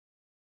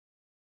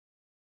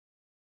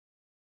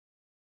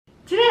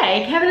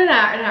Today, Kevin and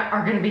I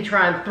are going to be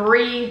trying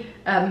 3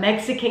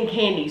 Mexican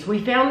candies.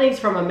 We found these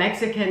from a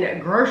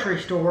Mexican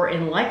grocery store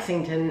in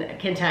Lexington,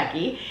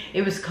 Kentucky.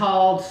 It was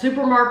called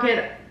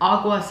Supermarket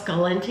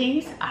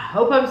Aguascalientes. I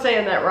hope I'm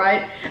saying that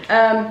right.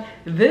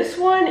 This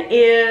one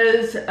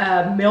is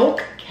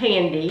milk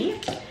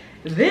candy.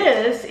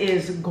 This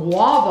is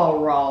guava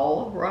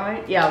roll,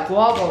 right? Yeah,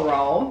 guava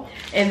roll.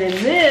 And then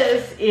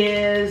this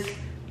is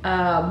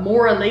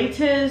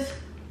Moreliates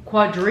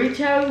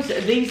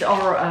Cuadritos. These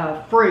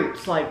are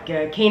fruits, like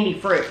candy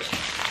fruit.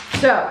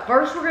 So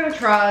first we're gonna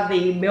try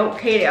the milk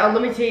candy. Oh,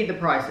 let me tell you the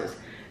prices.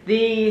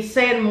 The two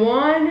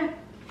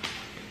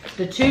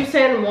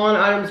San Juan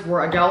items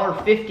were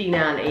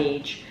 $1.59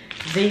 each.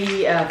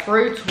 The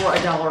fruits were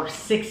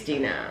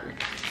 $1.69.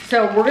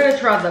 So we're gonna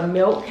try the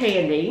milk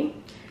candy,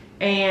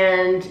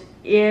 and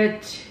they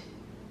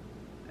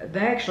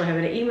actually have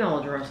an email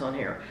address on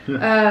here.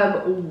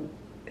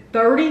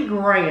 30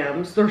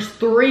 grams. There's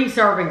 3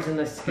 servings in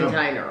this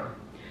container.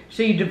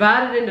 So you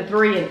divide it into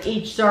 3 and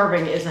each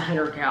serving is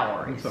 100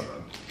 calories. That's not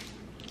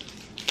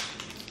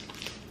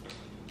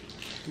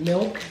bad.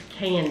 Milk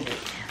candy.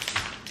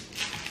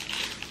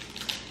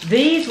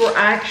 These were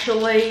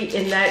actually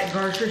in that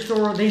grocery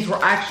store. These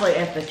were actually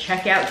at the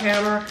checkout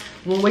counter.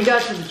 When we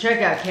got to the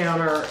checkout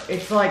counter,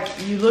 it's like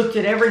you looked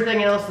at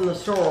everything else in the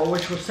store,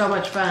 which was so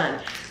much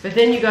fun. But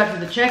then you got to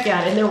the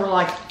checkout and they were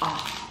like,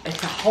 oh,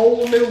 it's a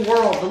whole new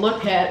world to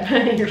look at.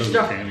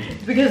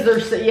 Because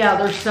there's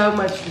so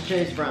much to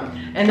choose from,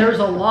 and there's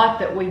a lot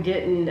that we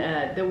didn't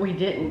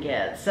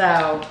get.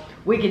 So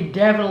we could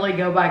definitely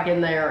go back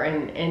in there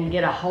and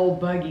get a whole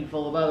buggy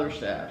full of other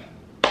stuff.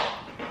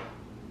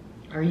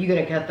 Are you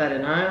gonna cut that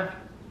in half?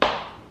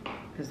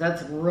 Because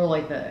that's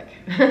really thick.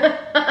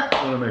 I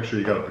want to make sure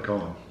you got a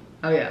pecan.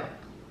 Oh yeah.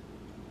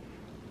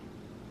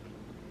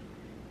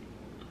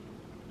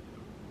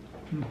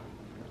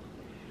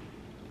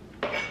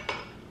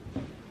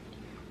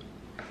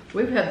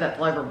 We've had that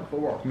flavor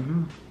before.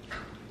 Mm-hmm.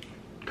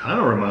 Kind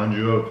of reminds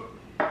you of,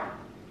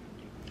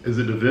 is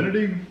it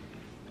Divinity?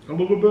 A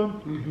little bit?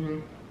 Mm-hmm.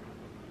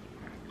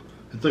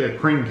 It's like a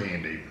cream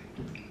candy.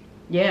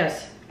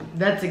 Yes,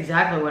 that's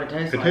exactly what it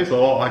tastes like. It tastes a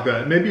lot like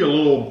that. Maybe a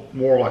little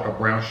more like a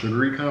brown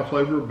sugary kind of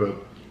flavor,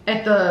 but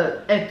at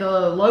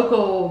the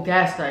local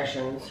gas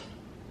stations,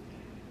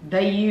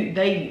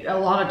 they a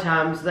lot of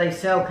times they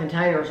sell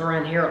containers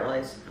around here at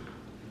least.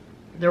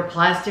 They're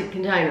plastic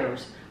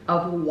containers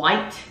of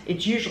white.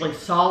 It's usually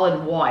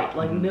solid white,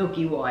 like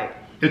milky white.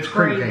 It's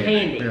cream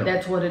candy. Yeah.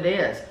 That's what it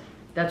is.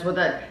 That's what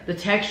the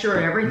texture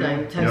and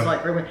everything tastes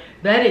like cream.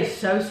 That is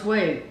so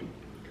sweet.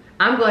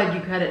 I'm glad you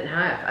cut it in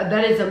half.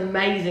 That is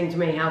amazing to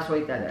me how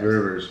sweet that is.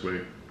 Very, very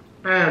sweet.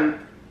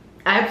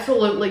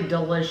 Absolutely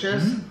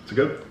delicious. It's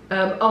good.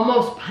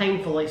 Almost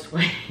painfully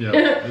sweet. Yeah,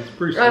 it's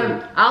pretty sweet.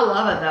 I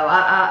love it though.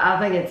 I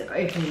think it's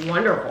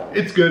wonderful.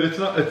 It's good.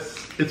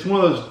 It's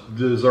one of those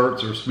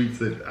desserts or sweets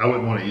that I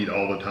wouldn't want to eat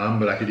all the time,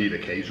 but I could eat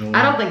occasionally.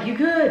 I don't think you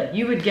could.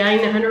 You would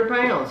gain 100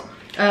 pounds.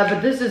 But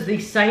this is the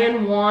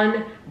San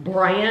Juan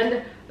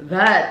brand.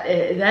 That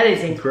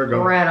is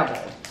incredible.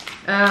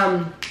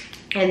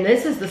 And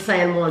this is the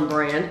San Juan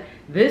brand.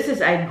 This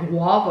is a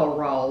guava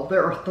roll.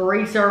 There are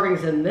 3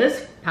 servings in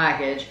this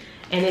package,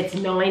 and it's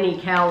 90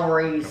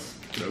 calories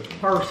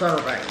per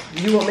serving.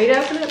 You want me to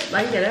open it?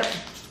 I can get it.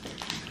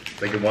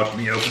 They can watch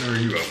me open it or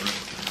you open it.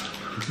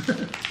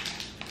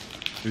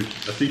 Dude,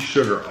 I see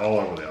sugar all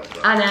over the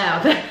outside. I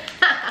know.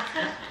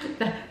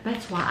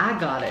 That's why I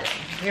got it.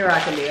 Here I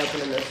can be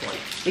opening this one.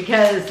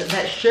 Because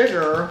that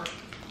sugar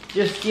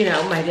just,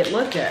 made it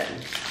look good.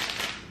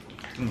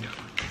 Okay.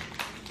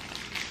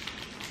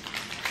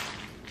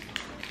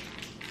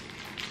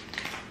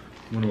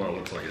 I wonder what it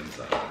looks like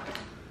inside.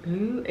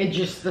 Ooh,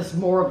 that's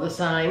more of the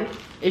same.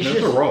 It's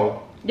a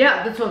roll.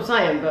 Yeah, that's what I'm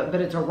saying,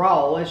 but it's a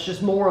roll. It's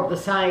just more of the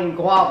same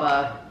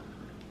guava.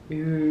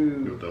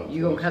 Ooh,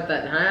 you gonna cut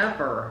that in half,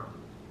 or?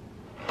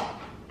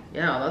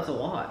 Yeah, that's a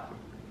lot.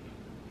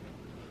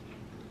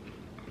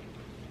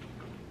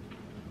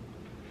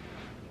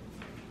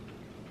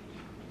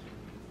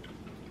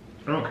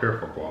 I don't care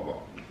for guava.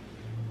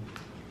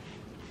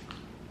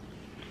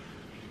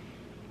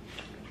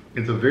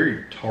 It's a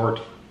very tart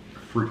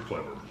fruit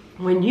flavor.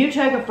 When you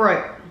take a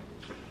fruit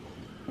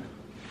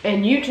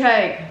and you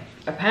take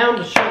a pound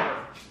of sugar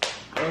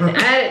and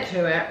add it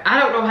to it, I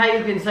don't know how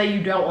you can say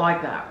you don't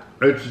like that.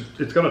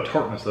 It's got a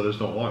tartness that I just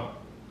don't like.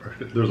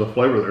 There's a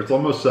flavor there. It's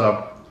almost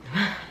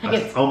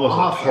it's almost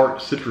awesome. A tart,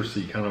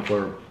 citrusy kind of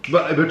flavor.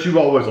 But you've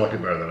always liked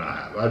it better than I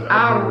have.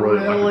 I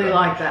really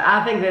like that.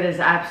 I think that is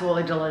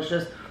absolutely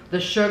delicious. The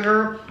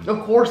sugar,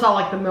 of course, I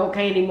like the milk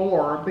candy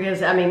more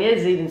because it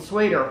is even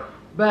sweeter.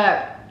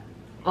 But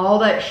all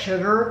that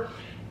sugar,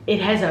 it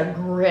has a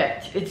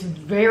grit. It's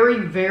very,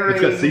 very.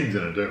 It's got seeds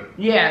in it too.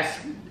 Yes,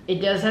 it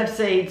does have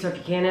seeds. So if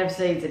you can't have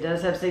seeds, it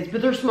does have seeds,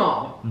 but they're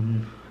small.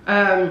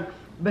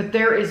 But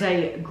there is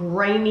a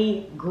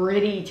grainy,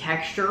 gritty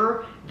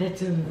texture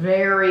that's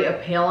very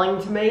appealing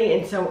to me.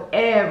 And so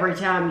every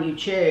time you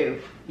chew,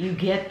 you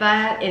get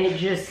that, and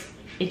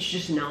It's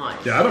just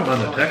nice. Yeah, I don't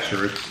mind the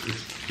texture.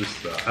 It's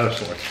just I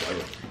just like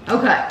flavor.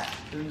 Okay,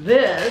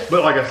 this.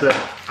 But like I said,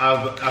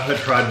 I've had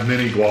tried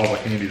many guava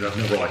candies. I've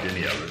never liked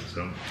any of it.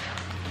 So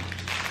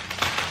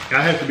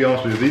I have to be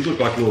honest with you. These look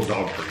like little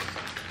dog treats.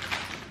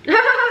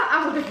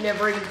 I would have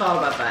never even thought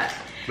about that.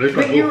 They're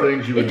like little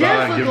things you would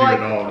buy and give to your dog.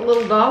 It does look like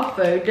little dog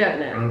food,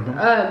 doesn't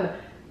it?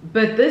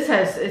 But this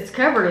it's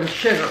covered in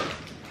sugar.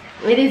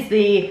 It is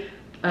the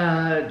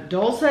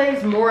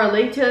Dulces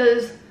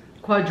Moreliates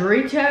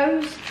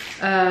Cuadritos.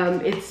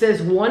 It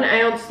says 1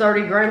 ounce,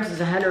 30 grams is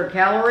 100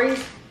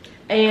 calories.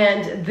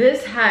 And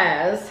this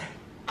has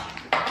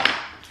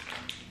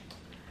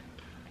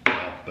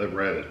the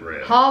red is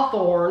red.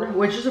 Hawthorn,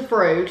 which is a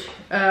fruit,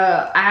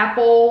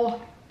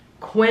 apple,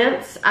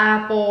 Quince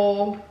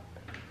Apple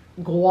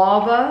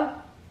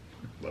Guava.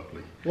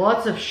 Lovely.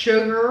 Lots of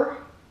sugar.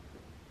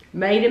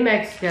 Made in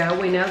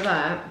Mexico, we know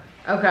that.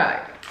 Okay.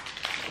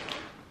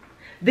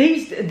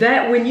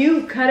 When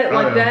you cut it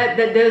like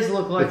that does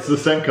look like... It's the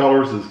same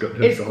colors as...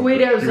 It's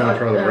Guido's... You want to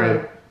try the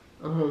red?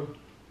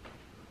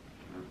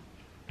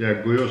 Yeah,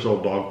 Guido's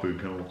old dog food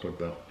kind of looks like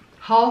that.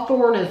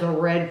 Hawthorn is a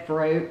red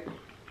fruit.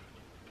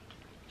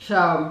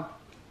 So,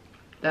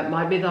 that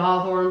might be the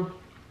Hawthorn.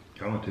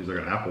 Kind of tastes like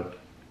an apple.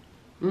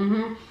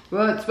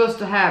 Well, it's supposed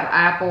to have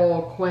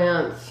apple,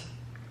 quince.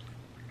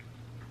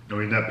 I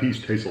mean, that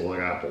piece tastes like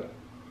apple.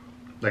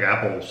 Like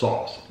apple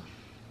sauce.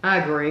 I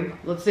agree.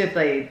 Let's see if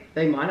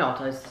they might all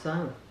taste the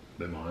same.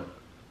 They might.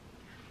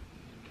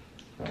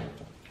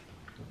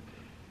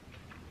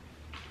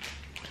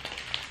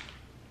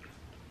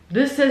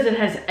 This says it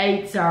has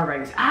 8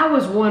 servings. I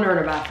was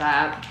wondering about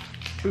that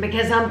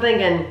because I'm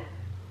thinking...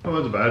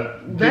 Oh, that's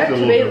bad. That to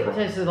me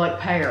tastes like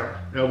pear.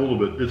 Yeah, a little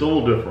bit. It's a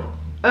little different.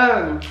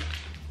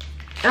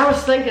 I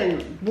was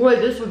thinking, boy,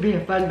 this would be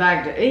a fun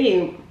bag to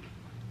eat.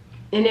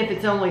 And if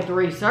it's only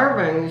 3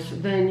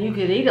 servings, then you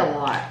could eat a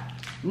lot.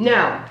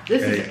 No,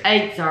 this is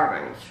 8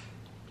 servings.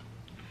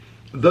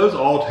 Those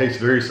all taste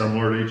very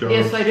similar to each other.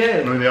 Yes, they do.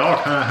 I mean, they all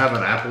kind of have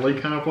an apple-y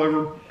kind of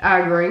flavor. I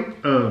agree.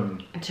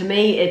 To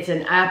me, it's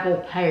an apple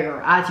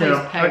pear. I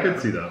taste pear. I could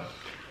see that.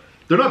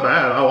 They're not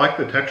bad. I like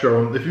the texture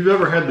of them. If you've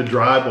ever had the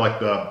dried, like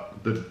the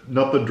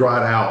not the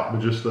dried out,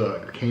 but just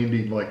the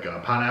candied, like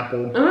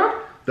pineapple,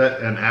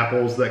 that and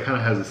apples, that kind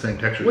of has the same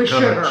texture. With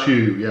kind sugar. of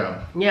chew,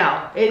 yeah.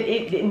 Yeah,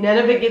 none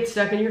of it gets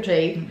stuck in your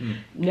teeth.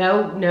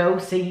 No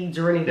seeds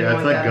or anything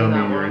like that. Yeah, it's not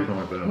gummy or anything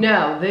like that.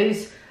 No,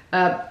 these,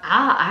 I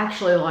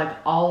actually like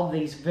all of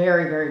these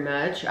very, very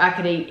much. I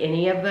could eat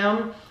any of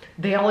them.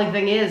 The only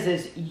thing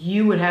is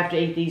you would have to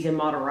eat these in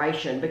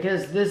moderation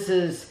because this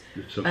is...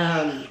 It's so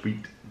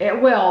sweet.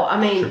 Well, I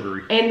mean,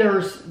 sugary. And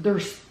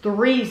there's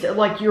 3,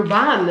 like you're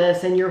buying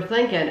this and you're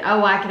thinking,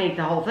 oh, I can eat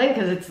the whole thing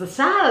because it's the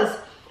size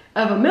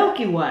of a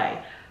Milky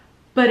Way.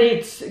 But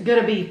it's going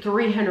to be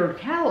 300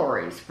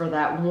 calories for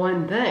that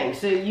one thing.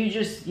 So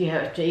you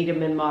have to eat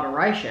them in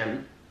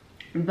moderation.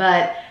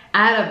 But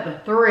out of the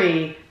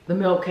 3, the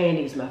milk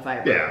candy is my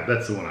favorite. Yeah,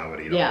 that's the one I would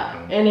eat.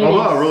 Yeah, and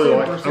although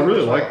I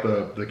really like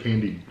the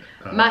candy.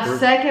 My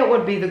second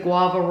would be the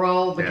guava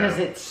roll because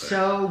it's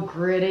so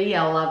gritty.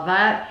 I love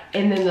that.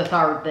 And then the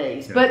third,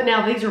 these. Yeah. But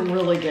now these are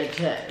really good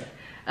too.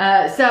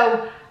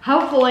 So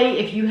hopefully,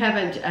 if you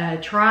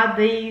haven't tried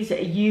these,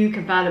 you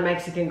can find a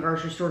Mexican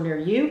grocery store near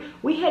you.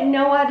 We had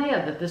no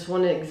idea that this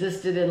one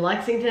existed in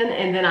Lexington,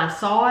 and then I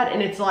saw it,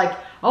 and it's like,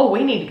 oh,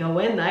 we need to go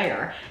in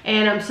there.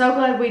 And I'm so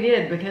glad we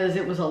did because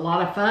it was a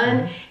lot of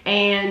fun.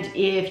 And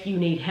if you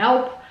need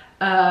help,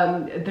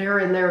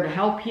 they're in there to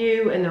help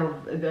you, and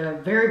they're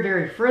very,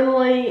 very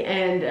friendly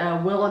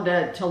and willing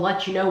to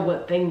let you know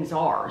what things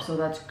are. So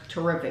that's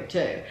terrific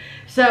too.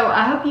 So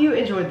I hope you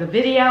enjoyed the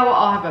video.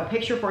 I'll have a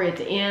picture for you at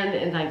the end,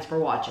 and thanks for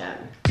watching.